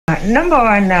Number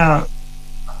one,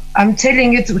 I'm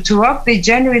telling you, to walk the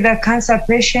journey with a cancer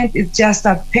patient is just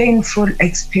a painful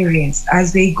experience.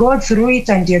 As they go through it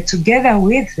and you're together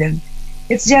with them,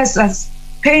 it's just a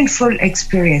painful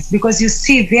experience because you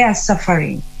see their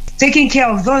suffering. Taking care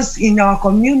of those in our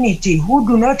community who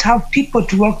do not have people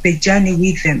to walk the journey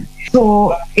with them.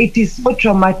 So it is so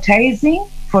traumatizing.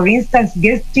 For instance,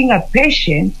 getting a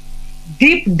patient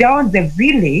deep down the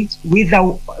village with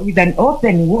an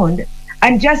open wound,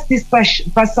 and just this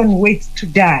person waits to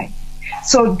die.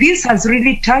 So this has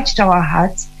really touched our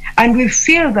hearts, and we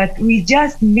feel that we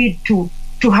just need to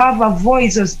have a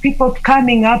voice of people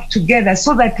coming up together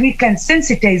so that we can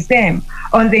sensitize them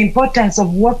on the importance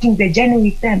of walking the journey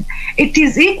with them. It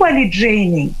is equally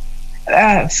draining,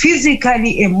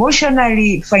 physically,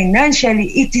 emotionally, financially.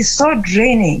 It is so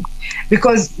draining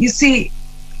because, you see,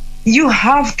 you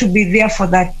have to be there for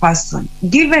that person.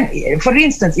 Given, for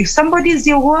instance, if somebody is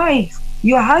your wife,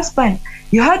 your husband,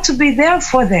 you have to be there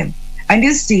for them. And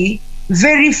you see,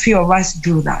 very few of us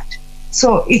do that.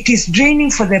 So it is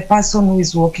draining for the person who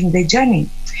is walking the journey.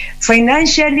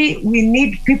 Financially, we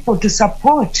need people to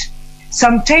support.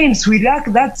 Sometimes we lack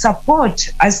that support.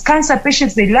 As cancer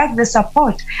patients, they lack the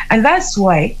support. And that's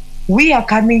why we are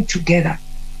coming together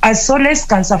as Solace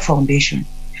Cancer Foundation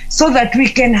so that we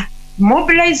can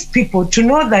mobilize people to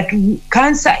know that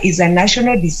cancer is a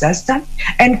national disaster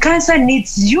and cancer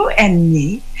needs you and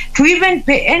me to even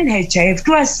pay NHIF,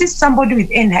 to assist somebody with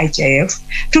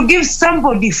NHIF, to give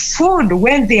somebody food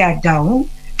when they are down,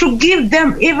 to give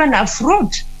them even a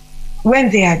fruit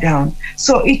when they are down.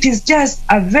 So it is just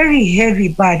a very heavy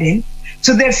burden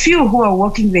to the few who are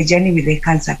walking the journey with the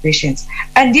cancer patients.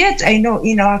 And yet I know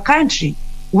in our country,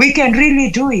 we can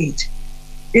really do it.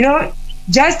 You know,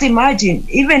 just imagine,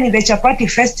 even in the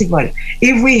Chapati Festival,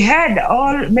 if we had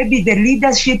all, maybe the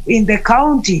leadership in the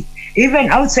county, even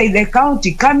outside the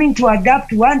county, coming to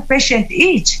adopt one patient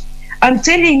each, I'm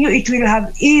telling you, it will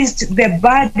have eased the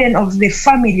burden of the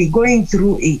family going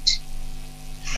through it.